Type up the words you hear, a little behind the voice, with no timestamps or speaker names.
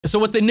So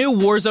with the new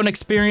Warzone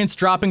experience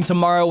dropping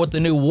tomorrow with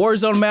the new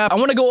Warzone map, I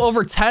want to go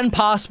over 10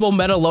 possible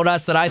meta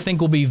loadouts that I think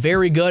will be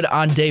very good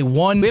on day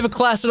one. We have a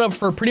class set up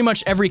for pretty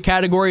much every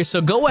category, so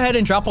go ahead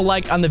and drop a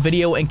like on the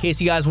video in case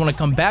you guys want to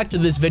come back to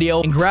this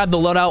video and grab the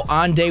loadout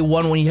on day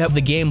one when you have the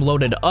game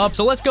loaded up.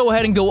 So let's go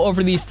ahead and go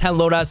over these 10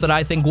 loadouts that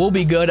I think will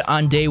be good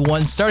on day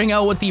one, starting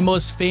out with the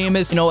most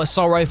famous,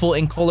 assault rifle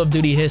in Call of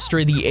Duty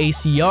history, the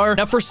ACR.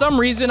 Now, for some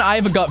reason, I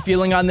have a gut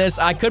feeling on this.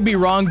 I could be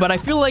wrong, but I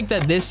feel like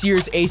that this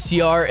year's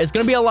ACR is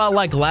going to be a lot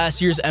like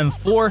last year's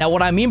M4. Now,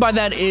 what I mean by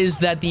that is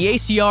that the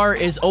ACR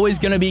is always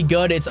going to be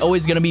good. It's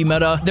always going to be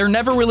meta. They're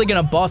never really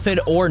going to buff it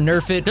or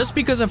nerf it just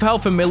because of how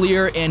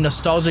familiar and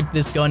nostalgic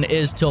this gun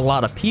is to a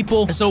lot of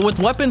people. So with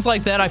weapons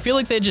like that, I feel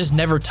like they just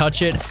never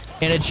touch it.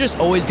 And it's just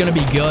always going to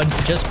be good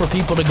just for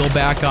people to go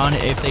back on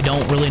if they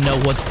don't really know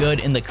what's good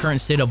in the current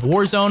state of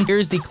Warzone.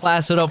 Here's the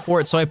class setup for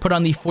it. So I put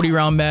on the 40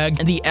 round mag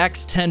and the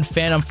X10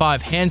 Phantom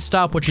 5 hand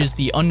stop, which is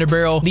the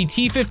underbarrel, the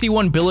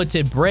T51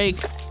 billeted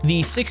break,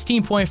 the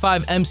 16.5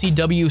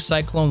 MCW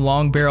Cyclone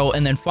long barrel,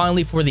 and then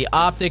finally for the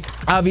optic,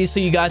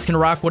 obviously you guys can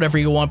rock whatever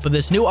you want, but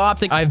this new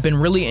optic I've been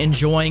really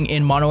enjoying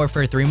in Modern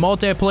Warfare 3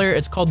 multiplayer.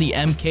 It's called the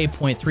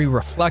MK.3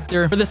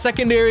 reflector. For the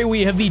secondary,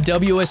 we have the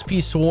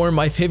WSP Swarm,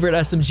 my favorite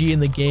SMG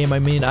in the game. I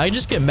mean, I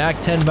just get Mac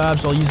 10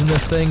 vibes while using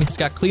this thing. It's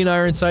got clean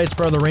iron sights,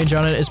 bro. The range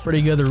on it is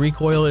pretty good. The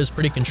recoil is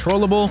pretty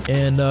controllable,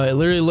 and it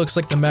literally looks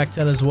like the Mac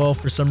 10 as well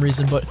for some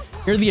reason. But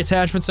here are the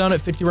attachments on it: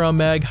 50 round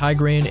mag, high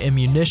grain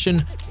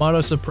ammunition, mono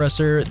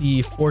suppressor,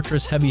 the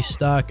Fortress heavy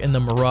stock, and the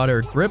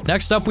Marauder grip.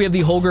 Next up, we have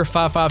the HOLGER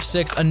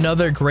 5.56,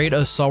 another great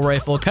assault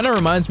rifle. Kind of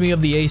reminds me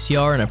of the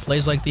ACR, and it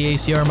plays like the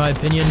ACR in my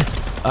opinion.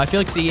 I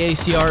feel like the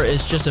ACR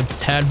is just a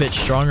tad bit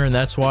stronger, and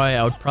that's why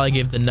I would probably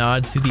give the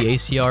nod to the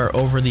ACR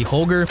over the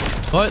HOLGER.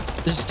 But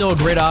this is still a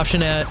great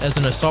option as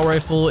an assault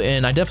rifle,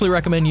 and I definitely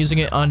recommend using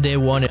it on day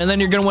one. And then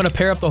you're going to want to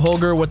pair up the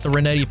HOLGER with the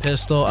RENETTI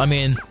pistol. I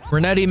mean,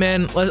 RENETTI,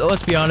 man,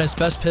 let's be honest,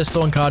 best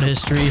pistol in COD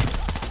history.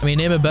 I mean,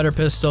 name a better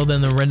pistol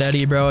than the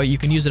RENETTI, bro. You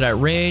can use it at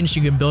range.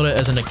 You can build it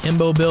as an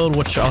Akimbo build,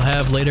 which I'll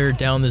have later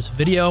down this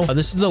video.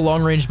 This is the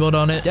long range build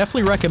on it.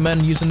 Definitely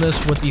recommend using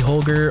this with the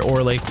HOLGER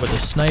or like with a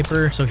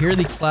sniper. So here are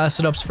the class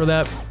setups for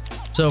that.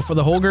 So for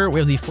the HOLGER, we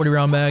have the 40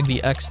 round mag, the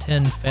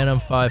X10 Phantom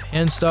 5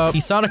 hand stop, the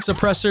sonic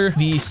suppressor,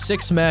 the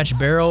 6-match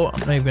barrel. I'm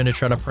not even going to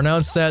try to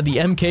pronounce that. The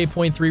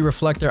MK.3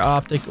 reflector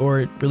optic,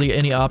 or really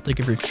any optic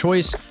of your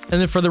choice.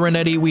 And then for the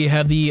RENETTI, we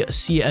have the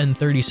CN30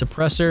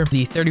 suppressor,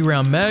 the 30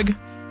 round mag,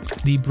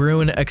 the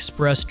BRUEN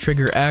Express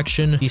trigger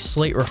action, the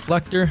slate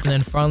reflector, and then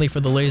finally for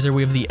the laser,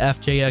 we have the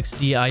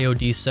FJXD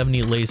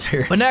IOD-70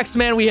 laser. But next,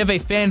 man, we have a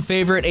fan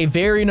favorite, a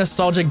very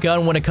nostalgic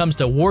gun when it comes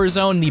to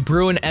Warzone, the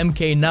BRUEN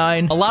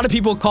MK9. A lot of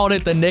people called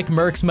it the Nick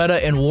Mercs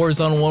meta in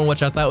Warzone 1,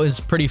 which I thought was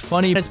pretty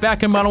funny. It's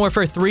back in Modern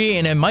Warfare 3,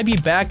 and it might be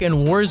back in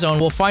Warzone.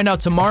 We'll find out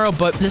tomorrow,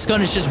 but this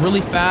gun is just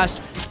really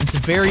fast. It's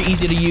very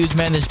easy to use,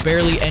 man. There's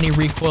barely any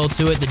recoil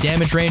to it. The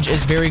damage range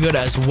is very good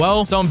as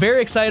well. So I'm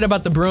very excited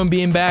about the BRUEN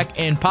being back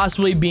and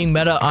possibly being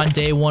meta on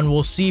day one.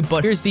 We'll see.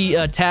 But here's the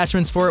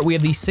attachments for it. We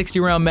have the 60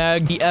 round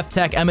mag, the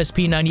FTAC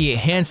MSP98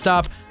 hand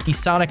stop, the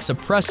sonic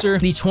suppressor,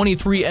 the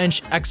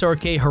 23-inch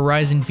XRK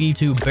Horizon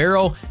V2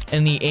 barrel,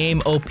 and the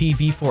AIM OP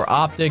V4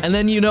 optic. And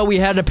then, we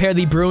had to pair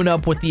the BRUEN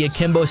up with the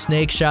Akimbo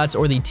SNAKESHOTS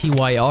or the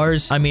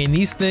TYRs. I mean,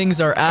 these things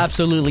are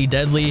absolutely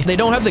deadly. They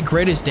don't have the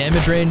greatest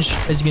damage range,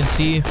 as you can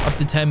see. Up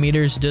to 10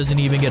 meters, doesn't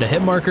even get a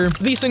hit marker.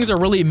 These things are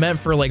really meant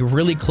for like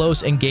really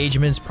close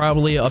engagements,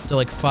 probably up to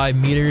like 5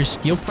 meters.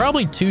 You'll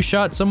probably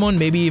 2-shot someone,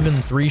 maybe even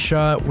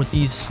 3-shot with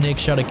these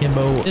SNAKESHOT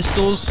Akimbo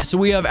pistols. So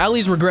we have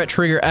Ali's Regret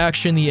trigger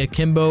action, the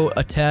Akimbo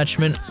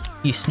attachment,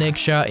 the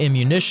SNAKESHOT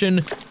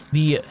ammunition,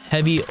 the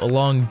heavy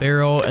long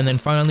barrel, and then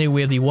finally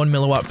we have the 1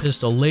 milliwatt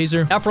pistol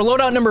laser. Now for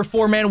loadout number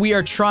 4, man, we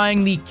are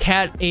trying the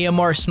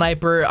KATT-ARM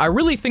sniper. I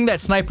really think that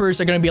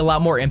snipers are going to be a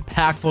lot more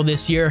impactful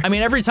this year. I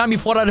mean, every time you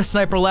pulled out a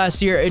sniper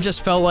last year, it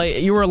just felt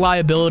like you were a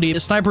liability. The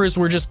snipers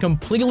were just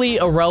completely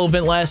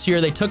irrelevant last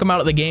year. They took them out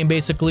of the game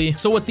basically.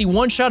 So with the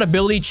one-shot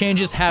ability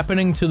changes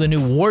happening to the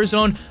new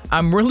Warzone,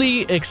 I'm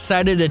really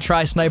excited to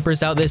try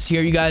snipers out this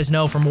year. You guys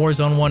know from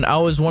Warzone 1, I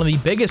was one of the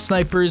biggest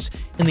snipers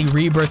in the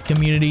rebirth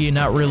community.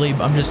 Not really,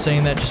 I'm just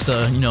saying that just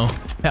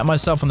to, pat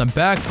myself on the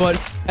back. But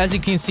as you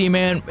can see,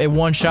 man, it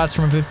one-shots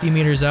from 50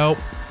 meters out.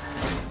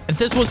 If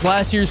this was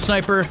last year's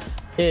sniper,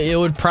 it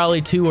would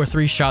probably 2 or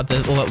 3 shot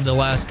the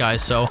last guy.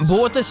 So, but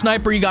with the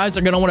sniper, you guys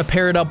are going to want to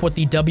pair it up with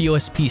the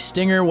WSP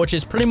Stinger, which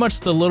is pretty much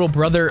the little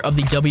brother of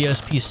the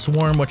WSP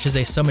Swarm, which is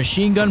a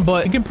submachine gun.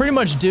 But you can pretty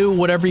much do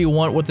whatever you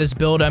want with this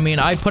build. I mean,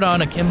 I put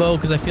on Akimbo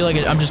because I feel like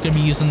I'm just going to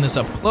be using this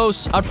up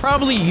close. I'd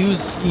probably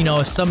use,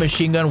 a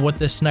submachine gun with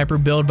this sniper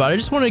build, but I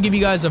just want to give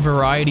you guys a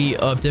variety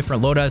of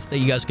different loadouts that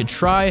you guys could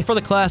try. For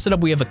the class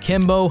setup, we have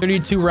Akimbo,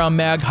 32 round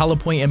mag, hollow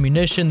point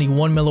ammunition, the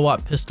 1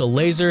 milliwatt pistol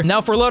laser.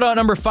 Now for loadout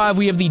number 5,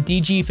 we have the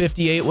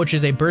DG58, which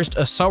is a burst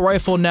assault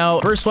rifle. Now,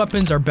 burst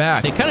weapons are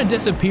back. They kind of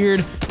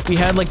disappeared we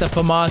had like the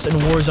FAMAS in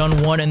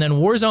Warzone 1, and then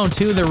Warzone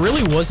 2, there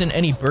really wasn't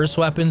any burst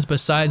weapons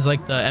besides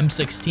like the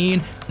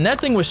M16, and that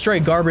thing was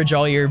straight garbage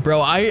all year,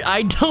 bro.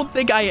 I don't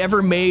think I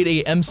ever made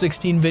a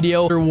M16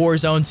 video for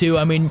Warzone 2.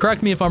 I mean,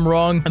 correct me if I'm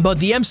wrong, but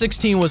the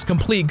M16 was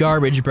complete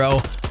garbage,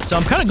 bro. So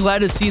I'm kind of glad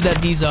to see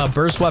that these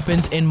burst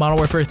weapons in Modern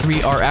Warfare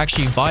 3 are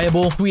actually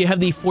viable. We have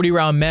the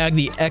 40-round mag,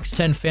 the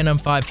X10 Phantom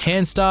 5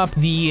 hand stop,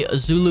 the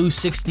Zulu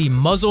 60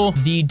 muzzle,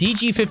 the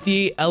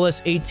DG58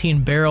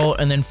 LS18 barrel,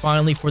 and then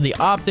finally for the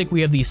optic,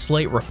 we have the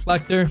slate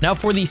reflector. Now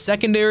for the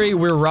secondary,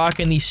 we're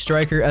rocking the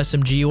Striker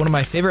SMG, one of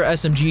my favorite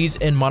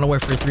SMGs in Modern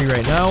Warfare 3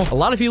 right now. A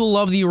lot of people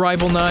love the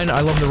Rival 9.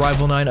 I love the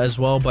Rival 9 as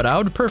well, but I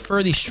would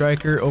prefer the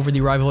Striker over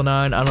the Rival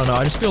 9. I don't know.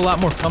 I just feel a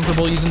lot more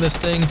comfortable using this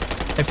thing.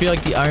 I feel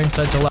like the iron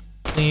sights are a lot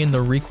clean,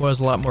 the recoil is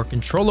a lot more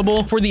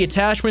controllable. For the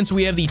attachments,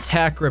 we have the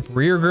TAC grip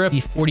rear grip,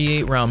 the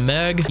 48-round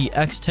mag, the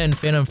X10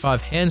 Phantom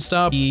 5 hand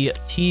stop, the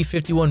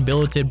T51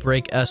 billeted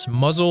brake S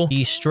muzzle,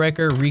 the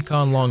Striker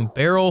Recon long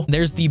barrel.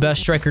 There's the best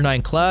Striker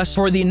 9 class.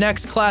 For the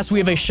next class, we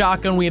have a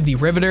shotgun. We have the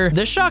Riveter.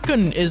 This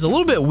shotgun is a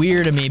little bit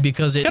weird to me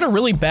because it got a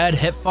really bad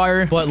hip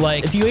fire, but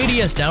like if you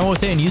ADS down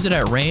with it and use it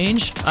at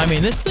range, I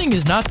mean, this thing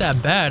is not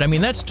that bad. I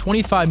mean, that's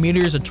 25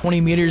 meters or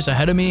 20 meters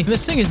ahead of me.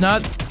 This thing is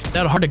not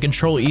that hard to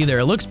control either.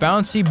 It looks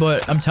bouncy,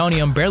 but I'm telling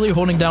you, I'm barely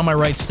holding down my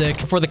right stick.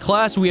 For the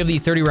class, we have the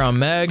 30-round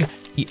mag,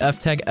 the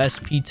F-Tech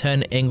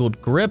SP10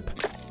 angled grip,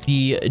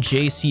 the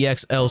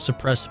JCXL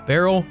suppressed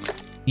barrel,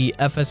 the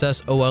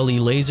FSS OLE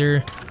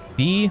laser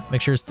V,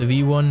 make sure it's the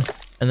V one,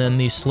 and then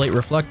the slate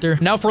reflector.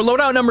 Now for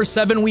loadout number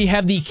 7, we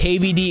have the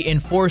KVD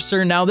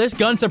Enforcer. Now this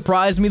gun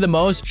surprised me the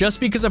most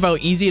just because of how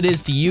easy it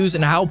is to use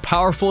and how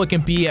powerful it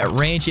can be at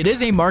range. It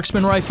is a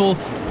marksman rifle,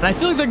 and I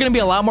feel like they're gonna be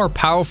a lot more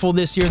powerful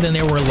this year than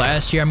they were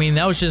last year. I mean,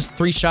 that was just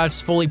 3 shots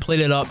fully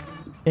plated up.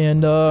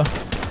 And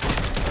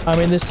I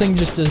mean, this thing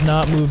just does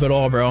not move at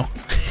all, bro.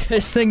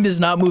 This thing does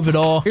not move at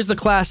all. Here's the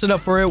class setup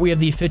for it. We have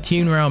the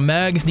 15-round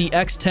mag, the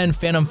X10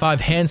 Phantom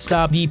 5 hand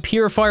stop, the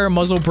Purifier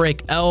muzzle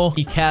brake L,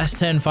 the CAS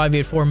 10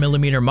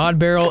 584mm mod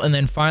barrel, and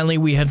then finally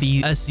we have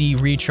the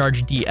SZ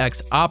Recharge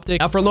DX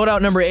optic. Now for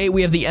loadout number 8,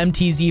 we have the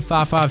MTZ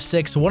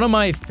 556, one of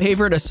my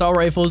favorite assault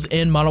rifles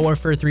in Modern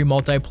Warfare 3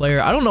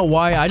 multiplayer. I don't know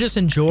why. I just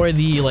enjoy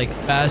the like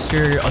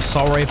faster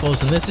assault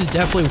rifles, and this is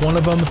definitely one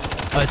of them.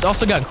 It's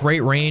also got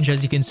great range,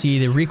 as you can see.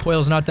 The recoil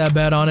is not that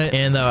bad on it,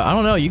 and I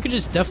don't know, you could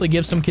just definitely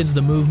give some kids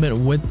the movement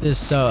with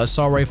this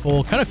assault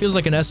rifle. Kind of feels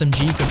like an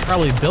SMG. Could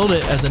probably build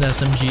it as an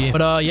SMG,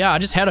 but yeah, I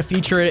just had to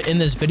feature it in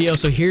this video.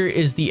 So here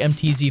is the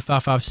MTZ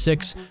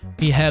 556.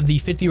 We have the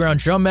 50-round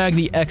drum mag,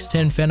 the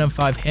X10 Phantom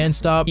 5 hand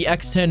stop, the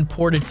X10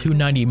 ported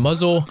 290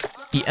 muzzle,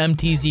 the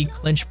MTZ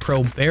Clinch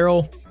Pro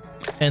barrel,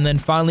 and then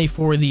finally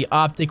for the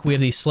optic, we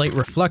have the slate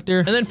reflector.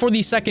 And then for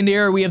the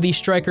secondary, we have the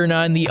Striker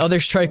 9, the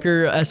other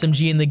Striker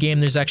SMG in the game.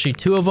 There's actually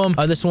 2 of them.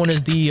 This one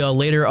is the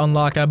later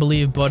unlock, I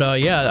believe. But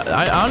yeah,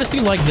 I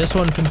honestly like this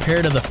one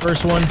compared to the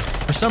first one.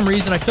 For some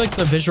reason, I feel like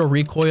the visual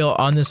recoil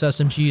on this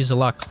SMG is a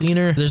lot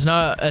cleaner. There's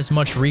not as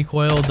much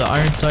recoil. The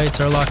iron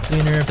sights are a lot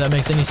cleaner, if that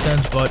makes any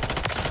sense. But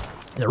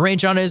the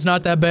range on it is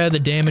not that bad.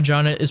 The damage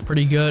on it is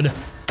pretty good.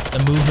 The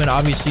movement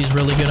obviously is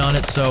really good on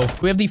it. So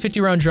we have the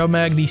 50-round drum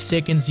mag, the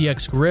Saiken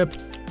ZX grip,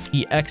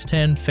 the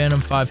X10 Phantom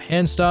 5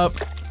 hand stop,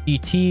 the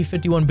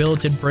T51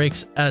 billeted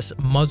brakes S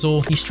muzzle,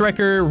 the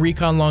Striker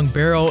Recon long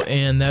barrel,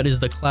 and that is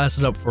the class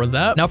setup for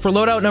that. Now for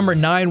loadout number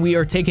 9, we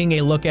are taking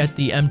a look at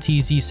the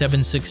MTZ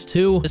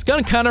 762. This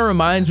gun kind of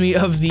reminds me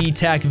of the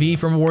TAC V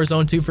from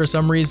Warzone 2 for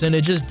some reason.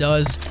 It just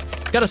does.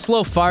 It's got a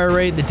slow fire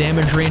rate. The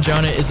damage range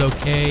on it is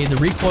okay. The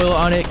recoil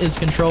on it is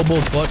controllable,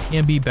 but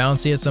can be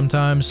bouncy at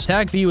sometimes.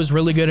 TAC V was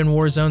really good in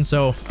Warzone,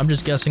 so I'm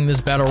just guessing this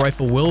battle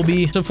rifle will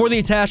be. So for the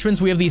attachments,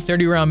 we have the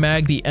 30-round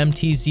mag, the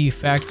MTZ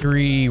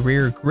factory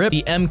rear grip,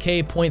 the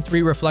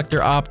MK.3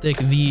 reflector optic,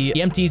 the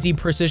MTZ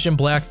precision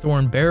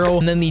blackthorn barrel,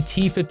 and then the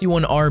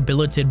T51R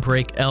billeted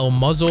brake L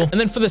muzzle. And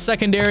then for the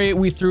secondary,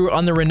 we threw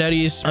on the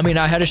Renettis. I mean,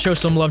 I had to show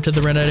some love to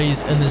the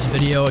Renettis in this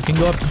video. It can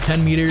go up to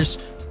 10 meters.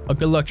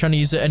 Good luck trying to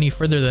use it any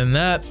further than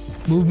that.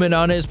 Movement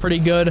on it is pretty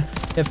good.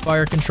 Hip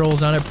fire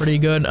controls on it pretty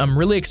good. I'm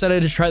really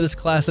excited to try this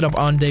class setup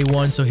on day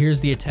 1. So here's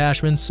the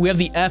attachments. We have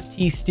the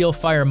FT steel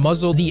fire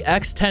muzzle, the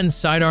X10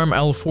 sidearm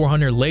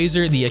L400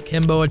 laser, the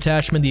Akimbo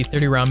attachment, the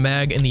 30-round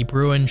mag, and the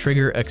BRUEN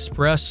Trigger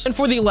Express. And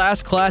for the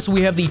last class, we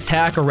have the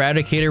TAC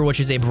Eradicator, which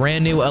is a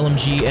brand new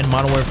LMG in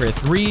Modern Warfare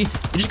 3. You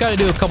just got to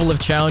do a couple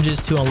of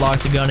challenges to unlock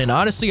the gun, and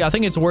honestly, I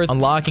think it's worth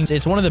unlocking.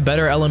 It's one of the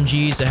better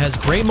LMGs. It has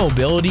great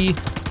mobility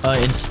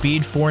and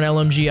speed for an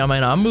LMG. I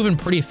mean, I'm moving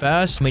pretty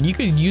fast. I mean, you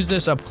could use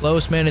this up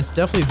close, man. It's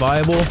definitely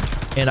viable,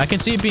 and I can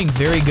see it being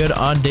very good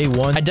on day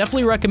 1. I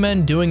definitely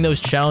recommend doing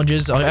those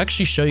challenges. I'll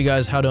actually show you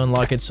guys how to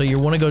unlock it. So you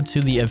want to go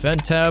to the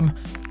event tab,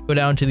 go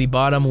down to the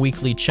bottom,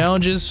 weekly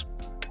challenges,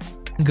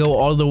 go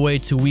all the way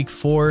to week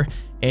 4.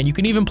 And you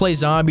can even play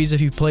zombies. If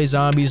you play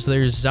zombies,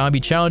 there's zombie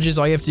challenges.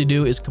 All you have to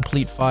do is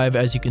complete 5,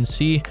 as you can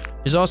see.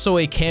 There's also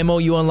a camo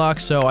you unlock,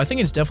 so I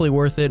think it's definitely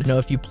worth it, you know,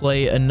 if you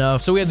play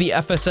enough. So we have the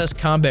FSS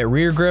combat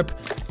rear grip,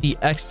 the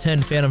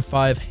X10 Phantom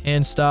 5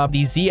 hand stop,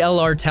 the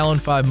ZLR Talon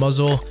 5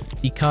 muzzle,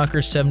 the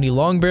Conquer 70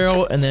 long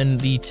barrel, and then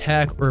the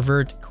TAC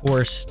Revert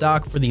Core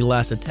stock for the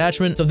last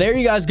attachment. So there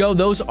you guys go.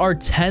 Those are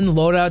 10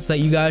 loadouts that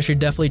you guys should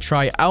definitely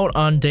try out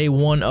on day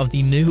 1 of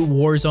the new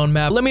Warzone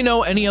map. Let me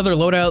know any other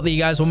loadout that you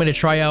guys want me to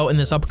try out in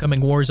this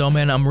upcoming Warzone,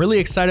 man. I'm really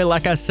excited,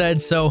 like I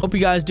said. So hope you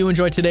guys do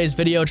enjoy today's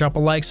video. Drop a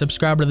like,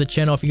 subscribe to the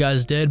channel if you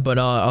guys did, but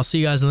I'll see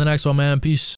you guys in the next one, man. Peace.